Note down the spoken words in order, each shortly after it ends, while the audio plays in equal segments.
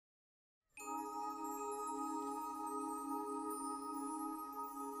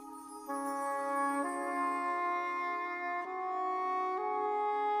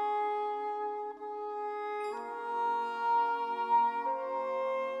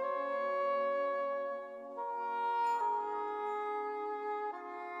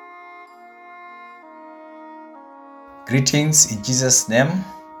Greetings in Jesus' name.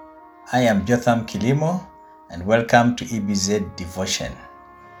 I am Jotham Kilimo and welcome to EBZ Devotion.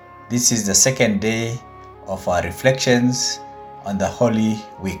 This is the second day of our reflections on the Holy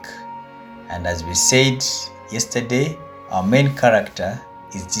Week. And as we said yesterday, our main character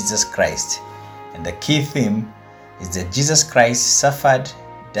is Jesus Christ. And the key theme is that Jesus Christ suffered,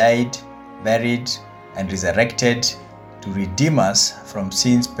 died, buried, and resurrected to redeem us from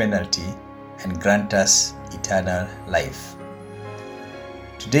sin's penalty and grant us eternal life.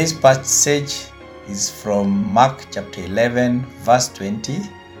 Today's passage is from Mark chapter 11 verse 20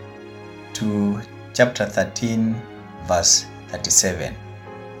 to chapter 13 verse 37.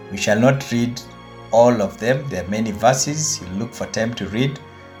 We shall not read all of them. There are many verses. You look for time to read.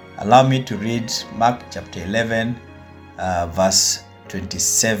 Allow me to read Mark chapter 11 verse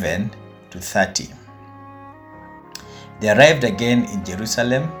 27 to 30. They arrived again in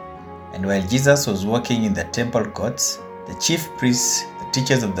Jerusalem, and while Jesus was walking in the temple courts, the chief priests, the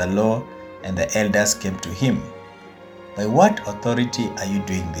teachers of the law, and the elders came to him. "By what authority are you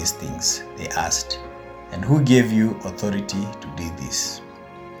doing these things?" they asked. "And who gave you authority to do this?"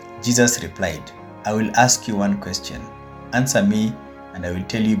 Jesus replied, "I will ask you one question. Answer me, and I will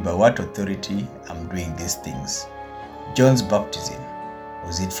tell you by what authority I'm doing these things. John's baptism,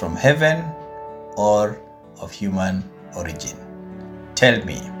 was it from heaven or of human origin? Tell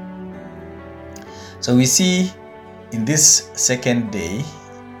me." So we see in this second day,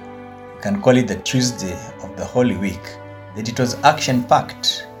 we can call it the Tuesday of the Holy Week, that it was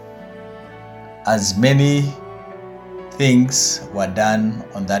action-packed, as many things were done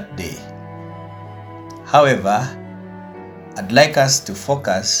on that day. However, I'd like us to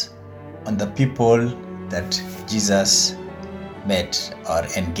focus on the people that Jesus met or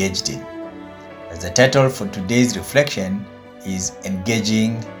engaged in. As the title for today's reflection is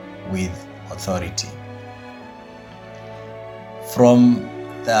Engaging with Authority. From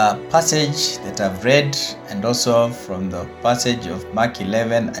the passage that I've read and also from the passage of Mark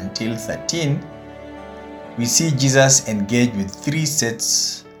 11 until 13, we see Jesus engage with three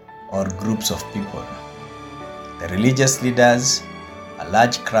sets or groups of people: the religious leaders, a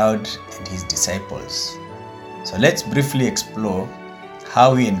large crowd, and his disciples. So let's briefly explore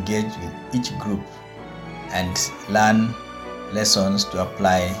how we engage with each group and learn lessons to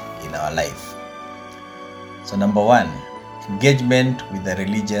apply in our life. So number one, engagement with the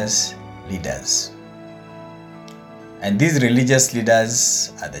religious leaders. And these religious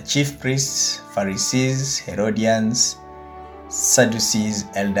leaders are the chief priests, Pharisees, Herodians, Sadducees,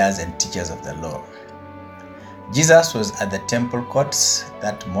 elders, and teachers of the law. Jesus was at the temple courts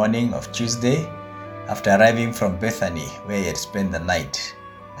that morning of Tuesday after arriving from Bethany, where he had spent the night.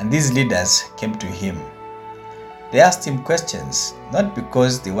 And these leaders came to him. They asked him questions, not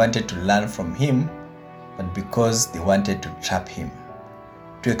because they wanted to learn from him, but because they wanted to trap him,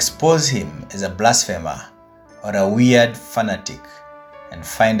 to expose him as a blasphemer or a weird fanatic, and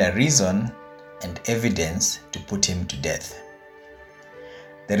find a reason and evidence to put him to death.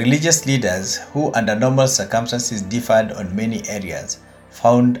 The religious leaders, who under normal circumstances differed on many areas,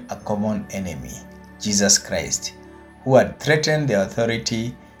 found a common enemy, Jesus Christ, who had threatened their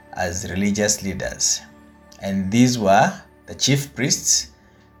authority as religious leaders. And these were the chief priests,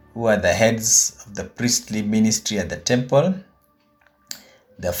 who are the heads of the priestly ministry at the temple,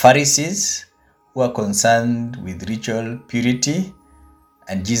 the Pharisees, who are concerned with ritual purity,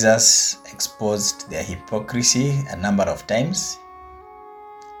 and Jesus exposed their hypocrisy a number of times.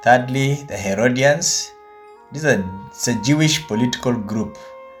 Thirdly, the Herodians. This is a Jewish political group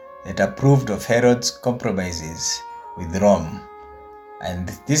that approved of Herod's compromises with Rome, and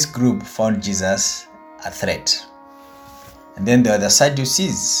this group found Jesus a threat. And then there are the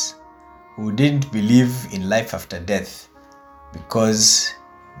Sadducees, who didn't believe in life after death because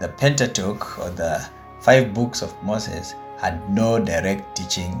the Pentateuch, or the 5 books of Moses, had no direct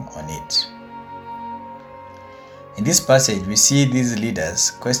teaching on it. In this passage, we see these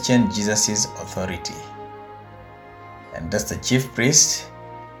leaders question Jesus' authority. And that's the chief priest.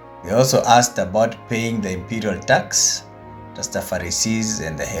 They also asked about paying the imperial tax. That's the Pharisees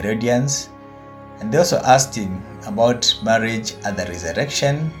and the Herodians. And they also asked him about marriage and the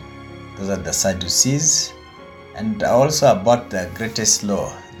resurrection. Those are the Sadducees. And also about the greatest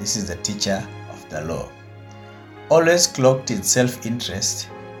law. This is the teacher of the law. Always cloaked in self-interest,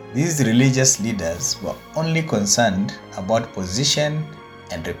 these religious leaders were only concerned about position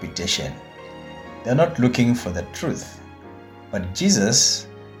and reputation. They're not looking for the truth. But Jesus,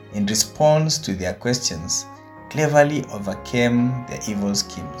 in response to their questions, cleverly overcame their evil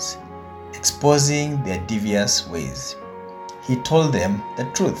schemes, exposing their devious ways. He told them the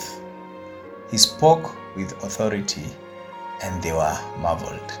truth. He spoke with authority and they were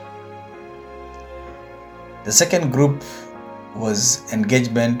marveled. The second group was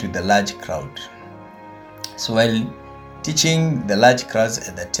engagement with the large crowd. So while teaching the large crowds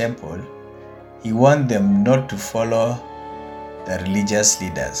at the temple, he warned them not to follow the religious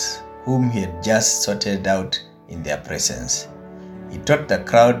leaders whom he had just sorted out in their presence. He taught the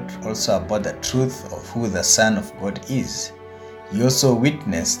crowd also about the truth of who the Son of God is. He also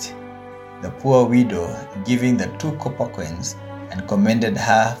witnessed the poor widow giving the 2 copper coins and commended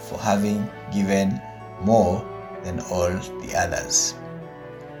her for having given more than all the others.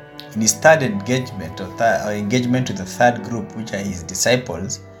 In his third engagement with the third group, which are his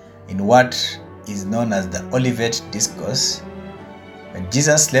disciples, in what is known as the Olivet Discourse, when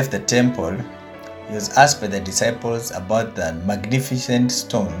Jesus left the temple, he was asked by the disciples about the magnificent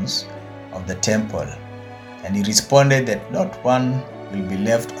stones of the temple, and he responded that not one will be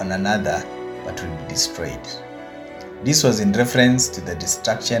left on another but will be destroyed. This was in reference to the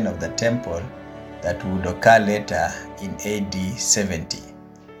destruction of the temple that would occur later in AD 70.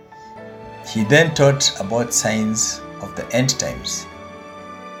 He then taught about signs of the end times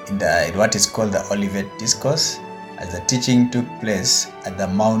in what is called the Olivet Discourse, as the teaching took place at the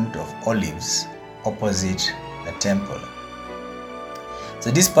Mount of Olives opposite the temple. So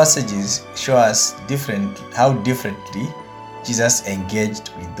these passages show us how differently Jesus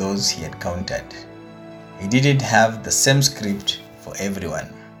engaged with those he encountered. He didn't have the same script for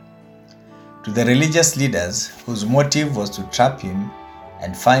everyone. To the religious leaders whose motive was to trap him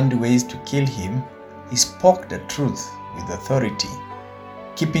and find ways to kill him, he spoke the truth with authority,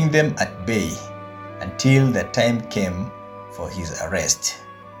 keeping them at bay until the time came for his arrest.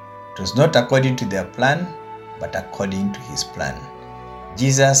 It was not according to their plan, but according to his plan.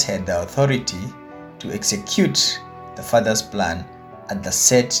 Jesus had the authority to execute the Father's plan at the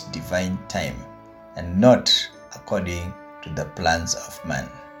set divine time, and not according to the plans of man.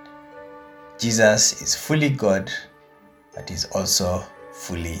 Jesus is fully God, but is also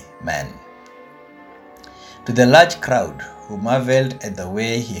fully man. To the large crowd who marveled at the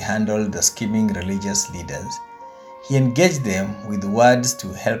way he handled the scheming religious leaders, he engaged them with words to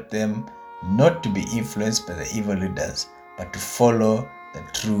help them not to be influenced by the evil leaders, but to follow the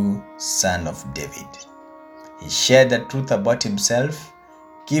true Son of David. He shared the truth about himself,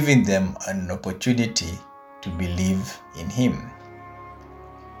 giving them an opportunity to believe in him.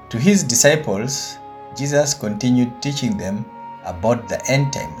 To his disciples, Jesus continued teaching them about the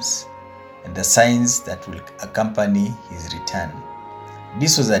end times and the signs that will accompany his return.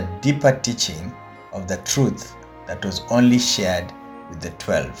 This was a deeper teaching of the truth that was only shared with the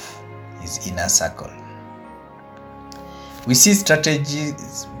 12, his inner circle. We see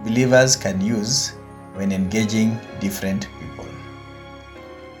strategies believers can use when engaging different people.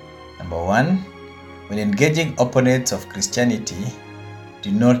 Number 1, when engaging opponents of Christianity,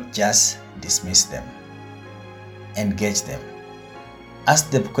 do not just dismiss them. Engage them.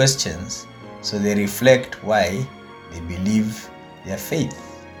 Ask them questions so they reflect why they believe their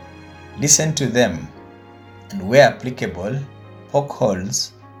faith. Listen to them, and where applicable, poke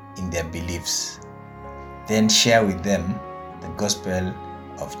holes in their beliefs. Then share with them the gospel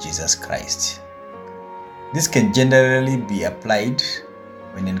of Jesus Christ. This can generally be applied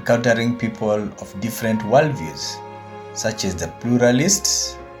when encountering people of different worldviews, such as the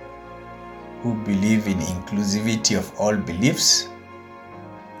pluralists who believe in inclusivity of all beliefs,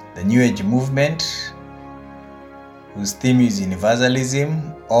 the New Age movement whose theme is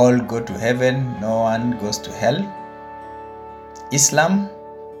universalism, all go to heaven, no one goes to hell, Islam,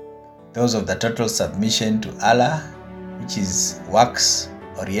 those of the total submission to Allah, which is works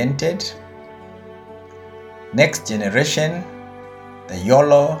oriented, Next Generation, the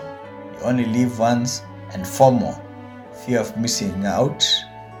YOLO, you only live once, and FOMO, fear of missing out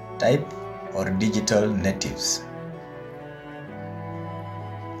type, or digital natives.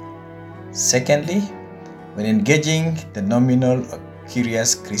 Secondly, when engaging the nominal or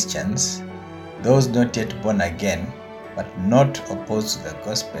curious Christians, those not yet born again but not opposed to the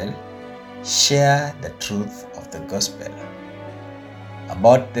gospel, share the truth of the gospel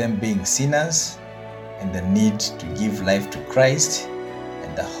about them being sinners and the need to give life to Christ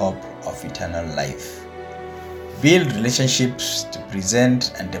and the hope of eternal life. Build relationships to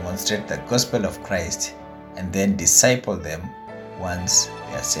present and demonstrate the gospel of Christ, and then disciple them once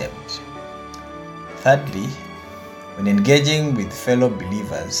they are saved. Thirdly, when engaging with fellow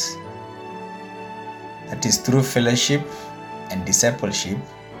believers, that is through fellowship and discipleship,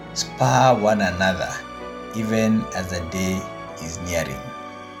 spur one another even as the day is nearing.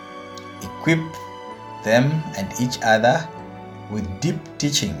 Equip them and each other with deep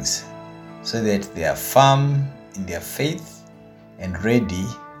teachings so that they are firm in their faith and ready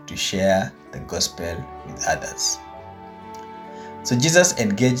to share the gospel with others. So Jesus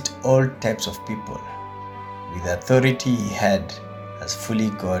engaged all types of people with the authority he had as fully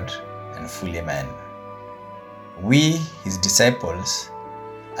God and fully man. We, his disciples,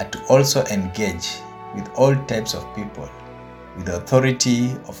 are to also engage with all types of people with the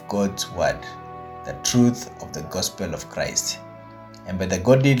authority of God's word, the truth of the gospel of Christ, and by the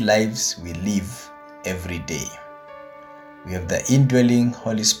godly lives we live every day. We have the indwelling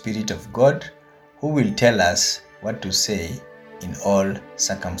Holy Spirit of God who will tell us what to say in all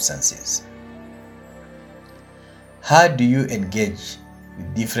circumstances. How do you engage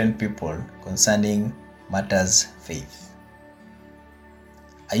with different people concerning matters faith?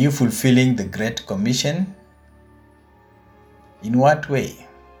 Are you fulfilling the Great Commission? In what way?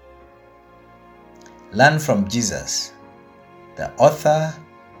 Learn from Jesus, the author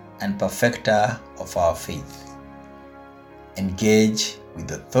and perfecter of our faith. Engage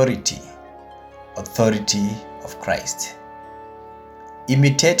with authority of Christ.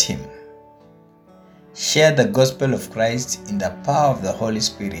 Imitate him. Share the gospel of Christ in the power of the Holy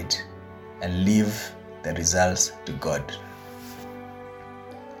Spirit and leave the results to God.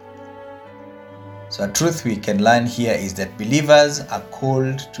 So a truth we can learn here is that believers are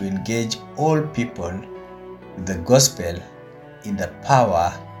called to engage all people with the gospel in the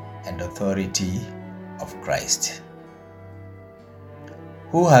power and authority of Christ.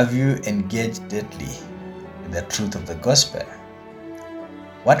 Who have you engaged lately with the truth of the gospel?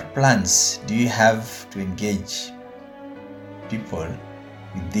 What plans do you have to engage people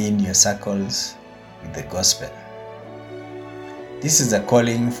within your circles with the gospel? This is a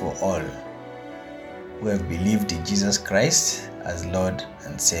calling for all who have believed in Jesus Christ as Lord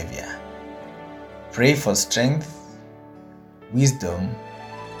and Savior. Pray for strength, wisdom,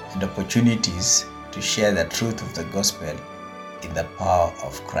 and opportunities to share the truth of the gospel in the power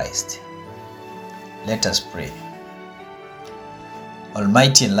of Christ. Let us pray.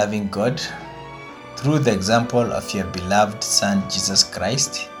 Almighty and loving God, through the example of your beloved Son Jesus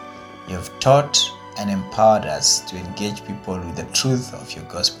Christ, you have taught and empowered us to engage people with the truth of your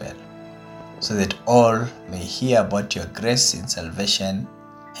gospel, so that all may hear about your grace in salvation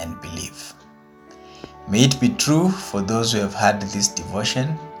and believe. May it be true for those who have heard this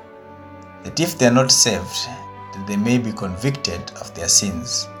devotion, that if they are not saved, that they may be convicted of their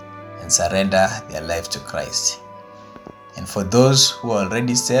sins and surrender their life to Christ. And for those who are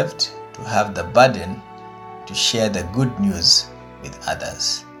already saved, to have the burden to share the good news with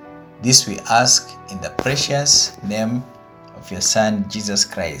others. This we ask in the precious name of your Son, Jesus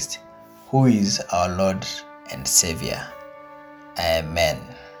Christ, who is our Lord and Savior. Amen.